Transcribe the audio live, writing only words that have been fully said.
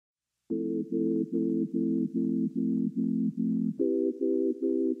And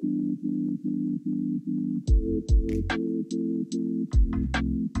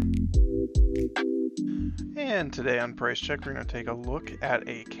today on Price Check, we're going to take a look at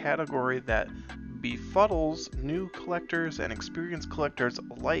a category that befuddles new collectors and experienced collectors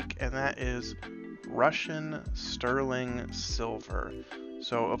alike, and that is Russian sterling silver.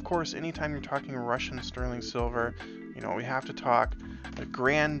 So, of course, anytime you're talking Russian sterling silver, we have to talk the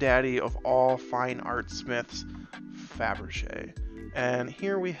granddaddy of all fine art smiths, Fabergé. And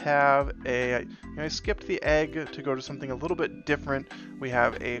here we have I skipped the egg to go to something a little bit different. We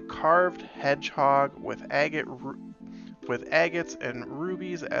have a carved hedgehog with agates and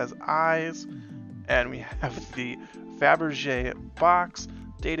rubies as eyes, and we have the Fabergé box,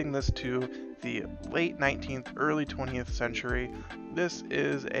 dating this to the late 19th, early 20th century. This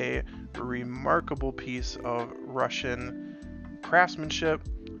is a remarkable piece of Russian craftsmanship,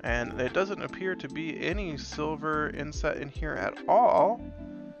 and there doesn't appear to be any silver inset in here at all,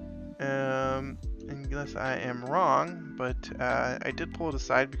 unless I am wrong, but I did pull it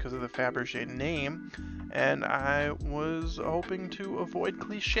aside because of the Fabergé name, and I was hoping to avoid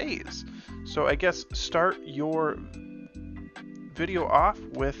cliches. So I guess start your video off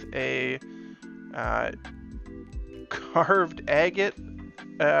with a carved agate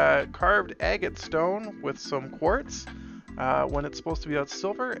stone with some quartz when it's supposed to be out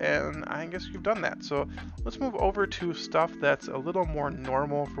silver, and I guess you've done that. So let's move over to stuff that's a little more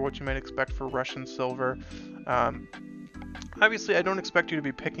normal for what you might expect for Russian silver. Obviously, I don't expect you to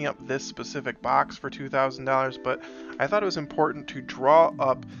be picking up this specific box for $2,000, but I thought it was important to draw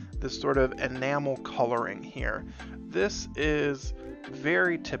up this sort of enamel coloring here. This is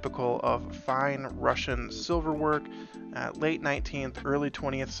very typical of fine Russian silver work, late 19th, early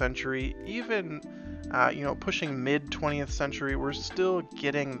 20th century, even pushing mid 20th century. We're still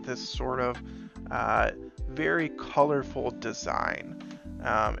getting this sort of very colorful design.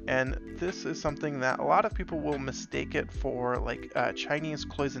 And this is something that a lot of people will mistake it for, like Chinese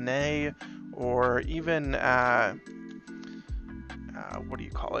cloisonné, or even what do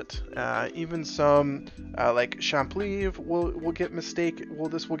you call it? Even some like Champlive will get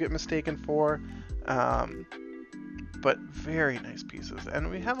mistaken for. But very nice pieces, and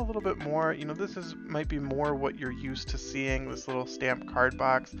we have a little bit more. This might be more what you're used to seeing, this little stamped card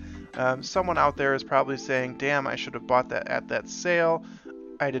box. Someone out there is probably saying, damn, I should have bought that at that sale.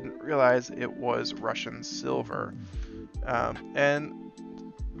 I didn't realize it was Russian silver. And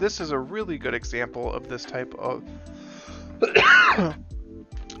this is a really good example of this type of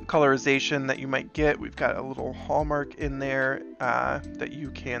colorization that you might get. We've got a little hallmark in there that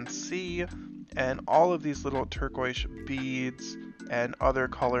you can see, and all of these little turquoise beads and other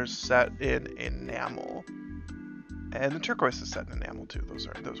colors set in enamel. And the turquoise is set in enamel too. Those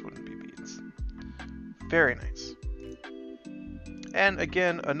wouldn't be beads. Very nice. And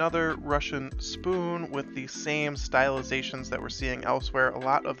again, another Russian spoon with the same stylizations that we're seeing elsewhere. A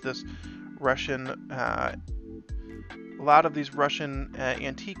lot of these Russian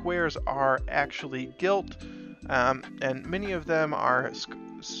antique wares are actually gilt, and many of them are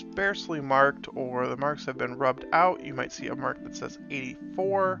sparsely marked, or the marks have been rubbed out. You might see a mark that says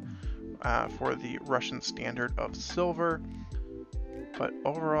 84 for the Russian standard of silver, but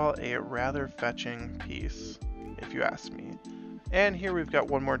overall a rather fetching piece, if you ask me. And here we've got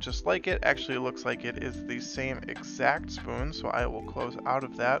one more just like it. Actually, it looks like it is the same exact spoon, so I will close out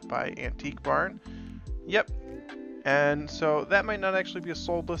of that by Antique Barn. Yep. And so that might not actually be a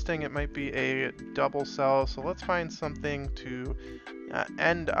sold listing, it might be a double sell. So let's find something to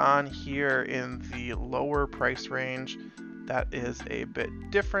end on here in the lower price range that is a bit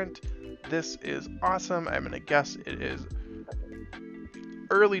different. This is awesome. I'm going to guess it is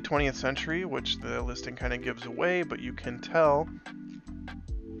early 20th century, which the listing kind of gives away, but you can tell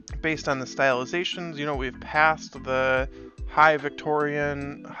based on the stylizations. We've passed the high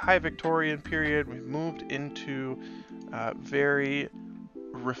Victorian period. We've moved into very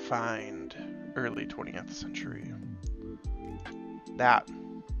refined early 20th century. That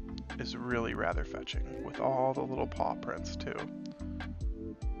is really rather fetching, with all the little paw prints too.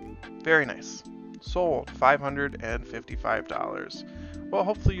 Very nice. Sold $555. Well,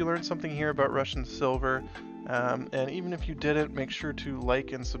 hopefully you learned something here about Russian silver. And even if you didn't, make sure to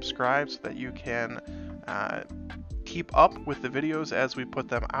like and subscribe so that you can keep up with the videos as we put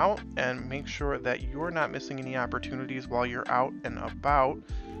them out, and make sure that you're not missing any opportunities while you're out and about.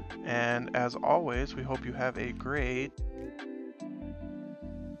 And as always, we hope you have a great